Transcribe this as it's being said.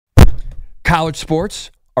college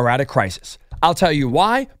sports are at a crisis. I'll tell you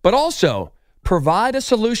why, but also provide a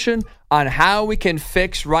solution on how we can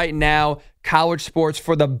fix right now college sports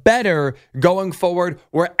for the better going forward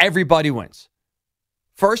where everybody wins.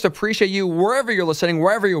 First, appreciate you wherever you're listening,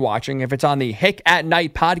 wherever you're watching. If it's on the Hick at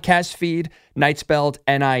Night podcast feed, Night spelled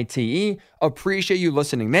Nite, appreciate you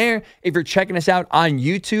listening there. If you're checking us out on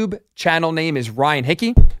YouTube, channel name is Ryan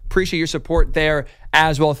Hickey. Appreciate your support there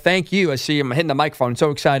as well. Thank you. I see I'm hitting the microphone. I'm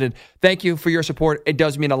so excited. Thank you for your support. It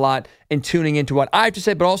does mean a lot in tuning into what I have to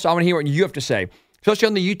say, but also I want to hear what you have to say, especially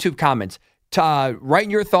on the YouTube comments.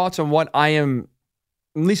 Write your thoughts on what I am,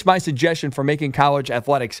 at least my suggestion for making college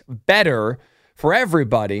athletics better for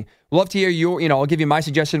everybody. We'd love to hear I'll give you my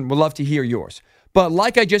suggestion. We'd love to hear yours. But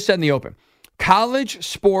like I just said in the open, college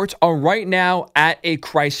sports are right now at a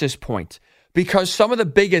crisis point because some of the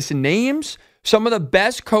biggest names, some of the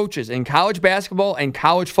best coaches in college basketball and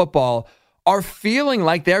college football are feeling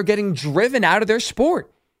like they're getting driven out of their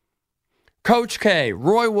sport. Coach K,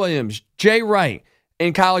 Roy Williams, Jay Wright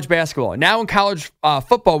in college basketball. Now in college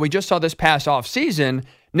football, we just saw this past offseason,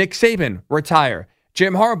 Nick Saban retire.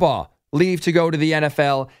 Jim Harbaugh leave to go to the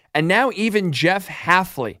NFL. And now even Jeff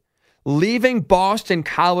Hafley leaving Boston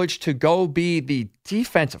College to go be the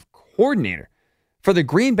defensive coordinator for the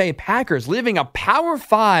Green Bay Packers, leaving a Power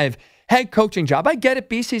 5 head coaching job. I get it,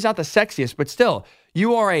 BC's not the sexiest, but still,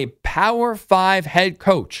 you are a Power 5 head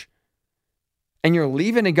coach. And you're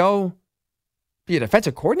leaving to go be a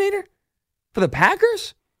defensive coordinator for the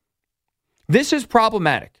Packers? This is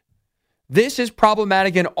problematic. This is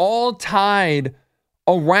problematic and all tied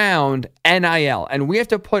around NIL. And we have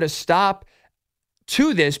to put a stop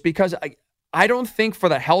to this because I don't think for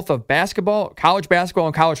the health of basketball, college basketball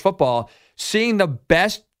and college football, seeing the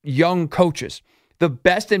best young coaches, the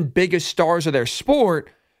best and biggest stars of their sport,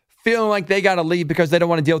 feeling like they got to leave because they don't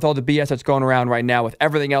want to deal with all the BS that's going around right now with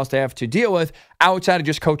everything else they have to deal with outside of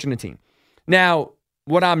just coaching the team. Now,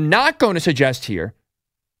 what I'm not going to suggest here,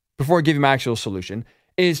 before I give you my actual solution,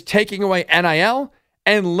 is taking away NIL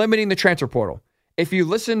and limiting the transfer portal. If you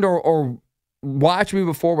listened or watched me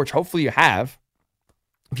before, which hopefully you have,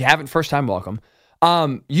 if you haven't, first time welcome,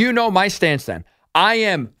 you know my stance then. I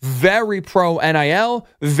am very pro NIL,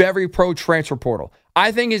 very pro transfer portal.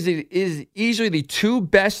 I think is easily the two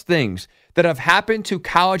best things that have happened to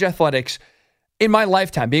college athletics in my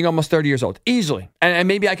lifetime, being almost 30 years old, easily. And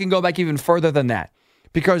maybe I can go back even further than that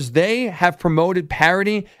because they have promoted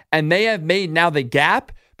parity and they have made now the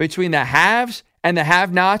gap between the haves and the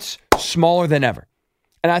have-nots smaller than ever.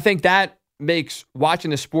 And I think that makes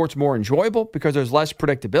watching the sports more enjoyable because there's less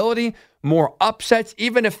predictability, more upsets.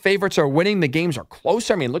 Even if favorites are winning, the games are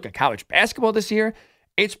closer. I mean, look at college basketball this year.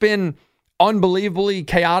 It's been unbelievably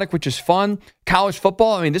chaotic, which is fun. College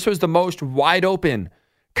football, I mean, this was the most wide open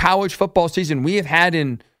college football season we have had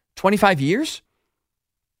in 25 years.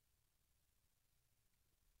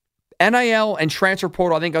 NIL and transfer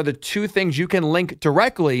portal, I think, are the two things you can link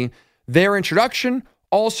directly. Their introduction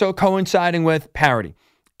also coinciding with parity.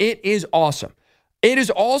 It is awesome. It is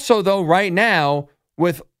also, though, right now,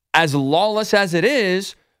 with as lawless as it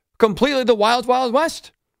is, completely the wild, wild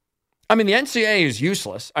west. I mean, the NCAA is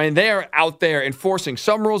useless. I mean, they are out there enforcing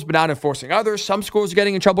some rules, but not enforcing others. Some schools are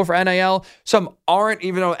getting in trouble for NIL. Some aren't,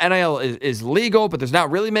 even though NIL is legal, but there's not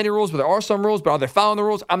really many rules, but there are some rules. But are they following the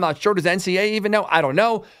rules? I'm not sure. Does NCAA even know? I don't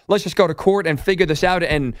know. Let's just go to court and figure this out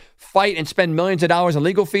and fight and spend millions of dollars in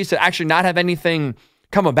legal fees to actually not have anything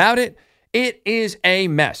come about it. It is a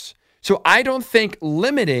mess. So I don't think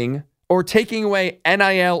limiting or taking away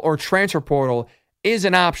NIL or transfer portal is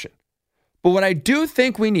an option. But what I do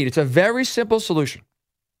think we need, it's a very simple solution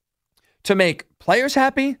to make players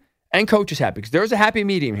happy and coaches happy, because there's a happy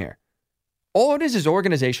medium here. All it is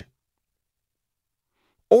organization.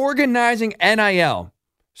 Organizing NIL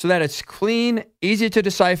so that it's clean, easy to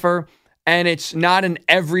decipher, and it's not an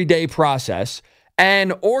everyday process.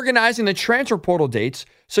 And organizing the transfer portal dates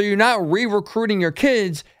so you're not re-recruiting your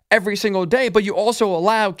kids every single day, but you also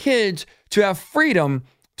allow kids to have freedom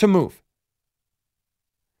to move.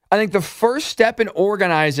 I think the first step in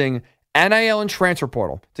organizing NIL and transfer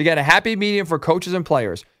portal to get a happy medium for coaches and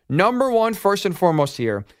players, number one, first and foremost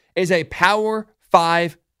here, is a Power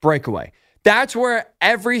 5 breakaway. That's where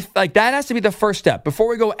that has to be the first step. Before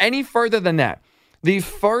we go any further than that, the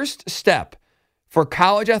first step for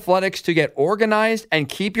college athletics to get organized and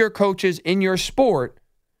keep your coaches in your sport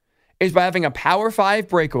is by having a Power 5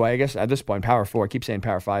 breakaway. I guess at this point, Power 4. I keep saying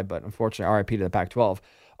Power 5, but unfortunately, RIP to the Pac-12.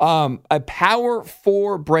 A Power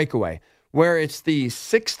 4 breakaway where it's the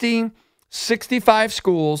 60, 65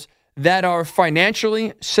 schools that are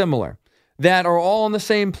financially similar, that are all on the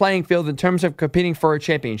same playing field in terms of competing for a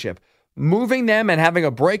championship. moving them and having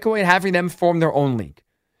a breakaway and having them form their own league.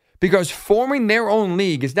 Because forming their own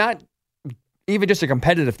league is not even just a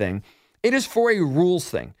competitive thing. It is for a rules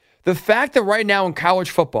thing. The fact that right now in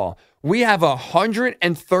college football, we have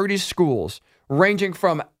 130 schools ranging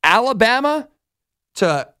from Alabama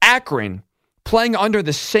to Akron playing under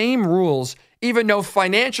the same rules, even though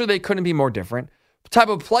financially they couldn't be more different. The type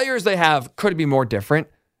of players they have couldn't be more different.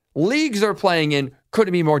 Leagues they're playing in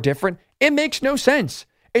couldn't be more different. It makes no sense.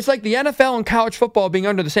 It's like the NFL and college football being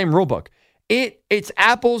under the same rule book. It's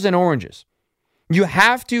apples and oranges. You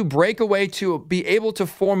have to break away to be able to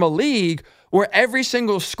form a league where every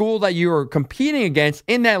single school that you're competing against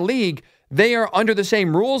in that league, they are under the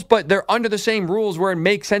same rules, but they're under the same rules where it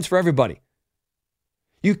makes sense for everybody.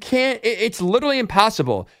 You can't, it's literally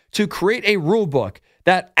impossible to create a rule book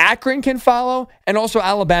that Akron can follow and also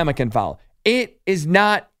Alabama can follow. It is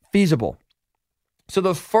not feasible. So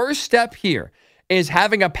the first step here is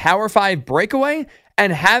having a Power 5 breakaway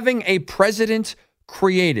and having a president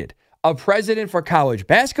created. A president for college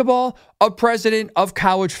basketball, a president of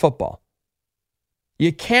college football.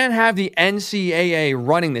 You can't have the NCAA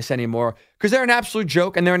running this anymore because they're an absolute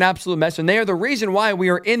joke and they're an absolute mess. And they are the reason why we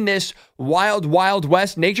are in this wild, wild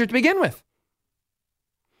west nature to begin with.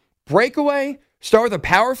 Breakaway, start with a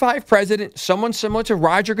Power 5 president, someone similar to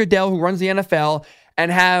Roger Goodell who runs the NFL,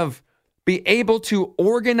 and be able to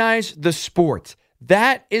organize the sport.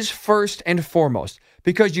 That is first and foremost.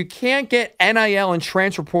 Because you can't get NIL and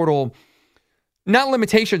transfer portal, not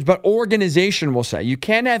limitations, but organization, we'll say. You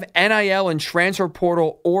can't have NIL and transfer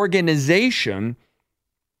portal organization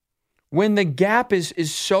when the gap is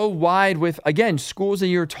so wide with, again, schools that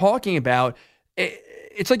you're talking about.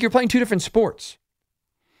 It's like you're playing two different sports.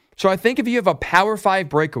 So I think if you have a Power 5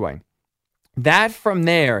 breakaway, that from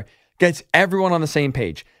there gets everyone on the same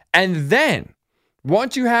page. And then,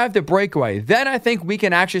 once you have the breakaway, then I think we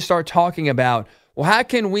can actually start talking about, well, how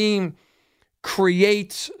can we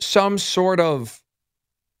create some sort of,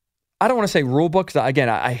 I don't want to say rule book, because again,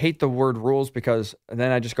 I hate the word rules because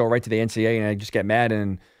then I just go right to the NCAA and I just get mad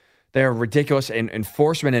and they're ridiculous, and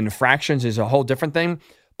enforcement and infractions is a whole different thing.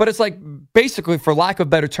 But it's like basically, for lack of a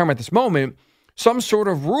better term at this moment, some sort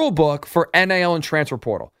of rule book for NIL and transfer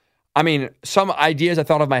portal. I mean, some ideas I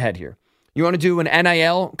thought of in my head here. You want to do an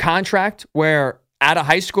NIL contract where out of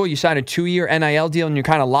high school you sign a 2-year NIL deal and you're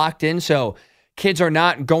kind of locked in, so kids are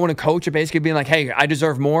not going to coach and basically being like, hey, I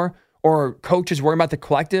deserve more, or coaches worrying about the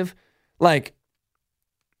collective. Like,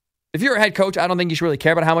 if you're a head coach, I don't think you should really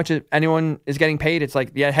care about how much anyone is getting paid. It's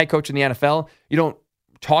like the head coach in the NFL. You don't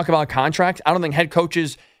talk about contracts. I don't think head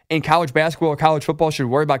coaches in college basketball or college football should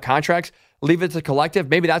worry about contracts. Leave it to the collective.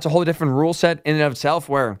 Maybe that's a whole different rule set in and of itself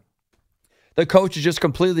where the coach is just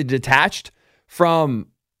completely detached from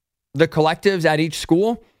the collectives at each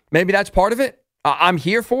school. Maybe that's part of it. I'm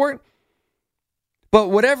here for it. But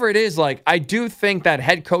whatever it is, like, I do think that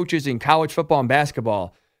head coaches in college football and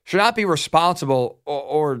basketball should not be responsible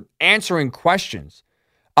or answering questions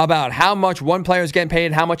about how much one player is getting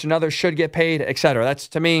paid, how much another should get paid, et cetera. That's,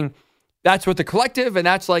 to me, that's with the collective, and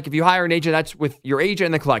that's like if you hire an agent, that's with your agent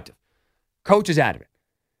and the collective. Coach is out of it.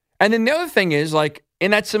 And then the other thing is, like,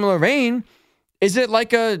 in that similar vein, is it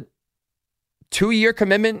like a 2-year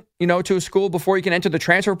commitment, to a school before you can enter the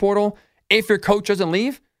transfer portal if your coach doesn't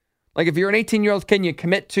leave? Like, if you're an 18-year-old kid and you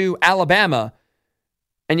commit to Alabama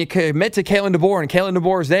and you commit to Kalen DeBoer and Kalen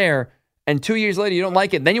DeBoer is there, and 2 years later you don't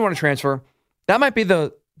like it, then you want to transfer, that might be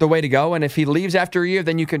the way to go. And if he leaves after a year,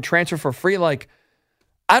 then you can transfer for free. Like,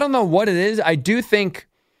 I don't know what it is. I do think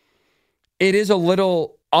it is a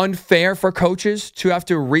little unfair for coaches to have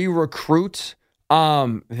to re-recruit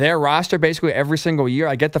their roster basically every single year.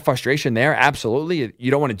 I get the frustration there. Absolutely.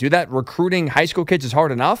 You don't want to do that. Recruiting high school kids is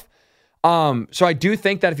hard enough. So I do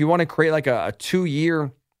think that if you want to create like a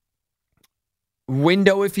 2-year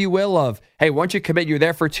window, if you will, of, hey, once you commit, you're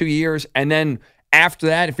there for 2 years. And then after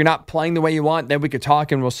that, if you're not playing the way you want, then we could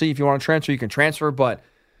talk and we'll see if you want to transfer, you can transfer. But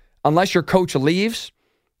unless your coach leaves,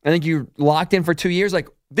 I think you're locked in for 2 years. Like,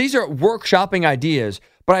 these are workshopping ideas,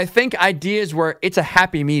 but I think ideas where it's a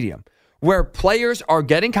happy medium, where players are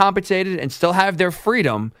getting compensated and still have their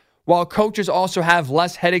freedom, while coaches also have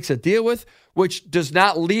less headaches to deal with, which does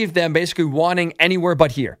not leave them basically wanting anywhere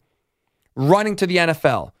but here. Running to the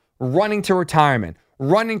NFL, running to retirement,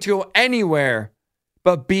 running to go anywhere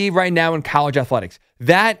but be right now in college athletics.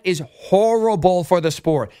 That is horrible for the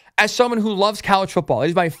sport. As someone who loves college football, it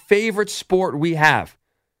is my favorite sport we have.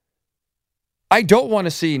 I don't want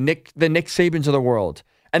to see the Nick Sabans of the world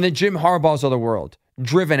and the Jim Harbaughs of the world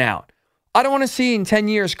driven out. I don't want to see in 10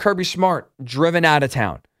 years Kirby Smart driven out of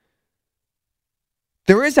town.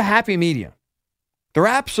 There is a happy medium. There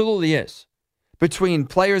absolutely is. between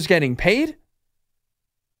players getting paid,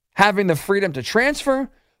 having the freedom to transfer,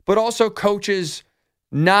 but also coaches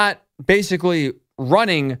not basically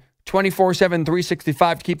running 24/7,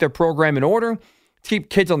 365 to keep their program in order, to keep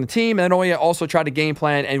kids on the team, and then also try to game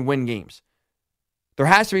plan and win games. There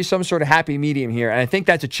has to be some sort of happy medium here, and I think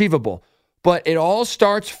that's achievable. But it all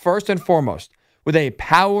starts first and foremost with a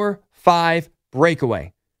Power 5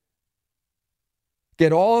 breakaway.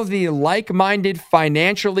 Get all of the like-minded,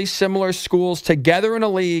 financially similar schools together in a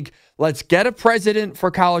league. Let's get a president for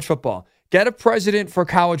college football. Get a president for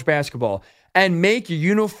college basketball. And make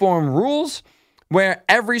uniform rules where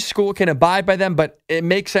every school can abide by them, but it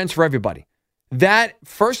makes sense for everybody. That,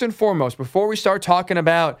 first and foremost, before we start talking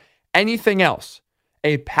about anything else,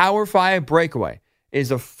 a Power 5 breakaway is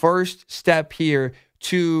the first step here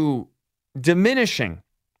to diminishing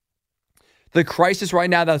the crisis right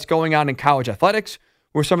now that's going on in college athletics,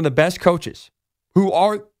 where some of the best coaches, who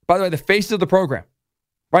are, by the way, the faces of the program,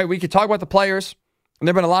 right? We could talk about the players, and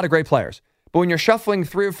there have been a lot of great players. But when you're shuffling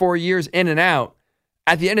 3 or 4 years in and out,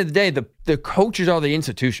 at the end of the day, the coaches are the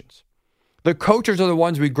institutions. The coaches are the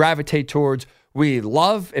ones we gravitate towards. We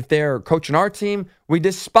love if they're coaching our team. We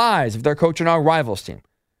despise if they're coaching our rivals' team.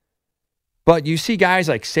 But you see guys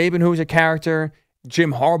like Saban, who's a character,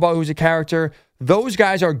 Jim Harbaugh, who's a character. Those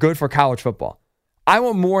guys are good for college football. I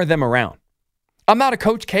want more of them around. I'm not a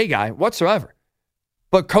Coach K guy whatsoever.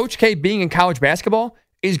 But Coach K being in college basketball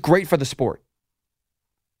is great for the sport.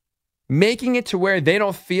 Making it to where they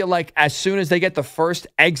don't feel like as soon as they get the first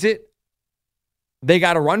exit, they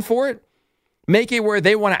got to run for it. Make it where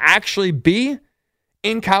they want to actually be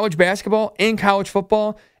in college basketball, in college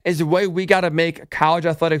football, is the way we got to make college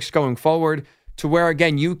athletics going forward, to where,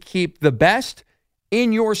 again, you keep the best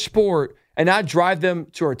in your sport and not drive them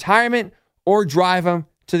to retirement or drive them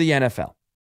to the NFL.